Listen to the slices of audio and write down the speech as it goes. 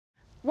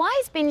Why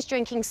is binge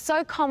drinking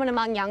so common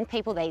among young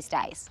people these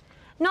days?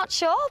 Not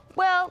sure?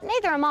 Well,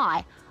 neither am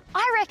I.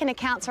 I reckon a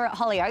counsellor at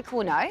Hollyoake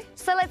will know,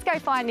 so let's go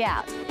find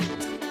out.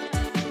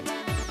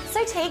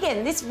 So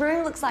Tegan, this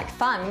room looks like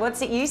fun.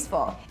 What's it used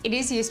for? It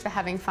is used for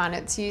having fun.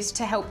 It's used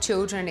to help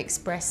children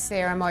express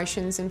their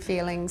emotions and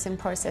feelings and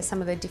process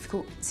some of the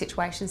difficult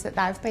situations that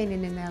they've been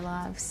in their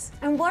lives.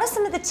 And what are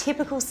some of the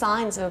typical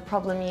signs of a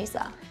problem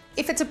user?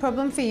 If it's a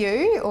problem for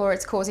you or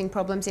it's causing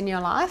problems in your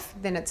life,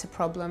 then it's a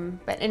problem.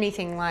 But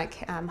anything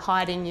like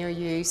hiding your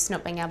use,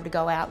 not being able to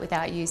go out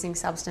without using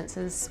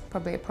substances,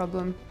 probably a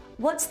problem.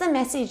 What's the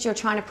message you're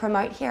trying to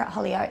promote here at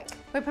Hollyoake?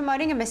 We're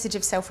promoting a message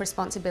of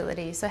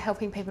self-responsibility, so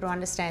helping people to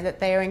understand that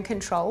they're in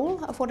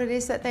control of what it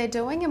is that they're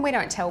doing, and we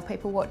don't tell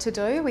people what to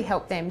do, we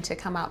help them to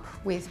come up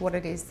with what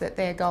it is that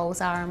their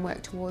goals are and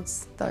work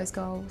towards those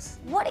goals.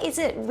 What is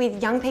it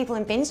with young people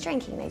and binge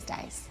drinking these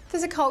days?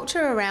 There's a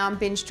culture around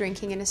binge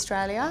drinking in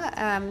Australia.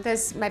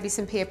 There's maybe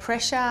some peer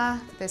pressure,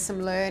 there's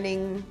some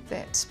learning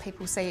that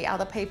people see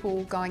other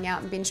people going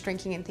out and binge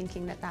drinking and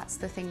thinking that that's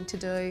the thing to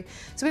do.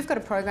 So we've got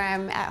a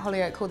program at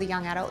Hollyoake called the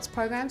Young Adults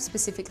Program,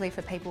 specifically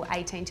for people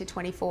 18 to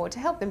 24, to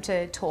help them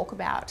to talk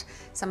about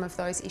some of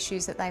those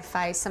issues that they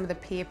face, some of the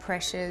peer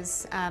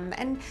pressures,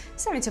 and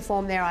starting to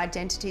form their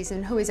identities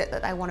and who is it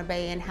that they want to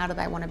be and how do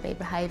they want to be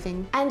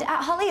behaving. And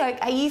at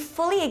Hollyoake, are you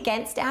fully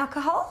against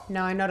alcohol?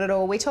 No, not at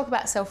all. We talk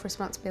about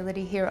self-responsibility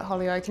here at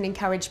Hollyoake and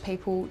encourage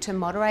people to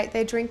moderate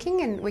their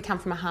drinking, and we come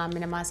from a harm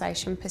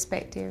minimisation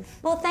perspective.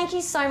 Well, thank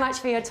you so much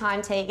for your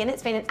time, Tegan.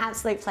 It's been an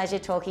absolute pleasure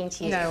talking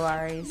to you. No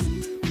worries.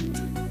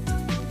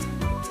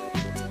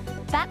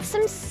 That's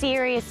some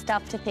serious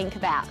stuff to think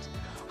about.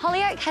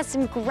 Hollyoake has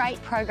some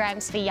great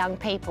programs for young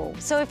people,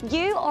 so if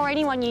you or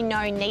anyone you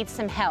know needs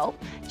some help,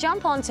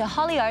 jump on to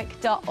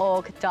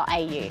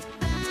hollyoake.org.au.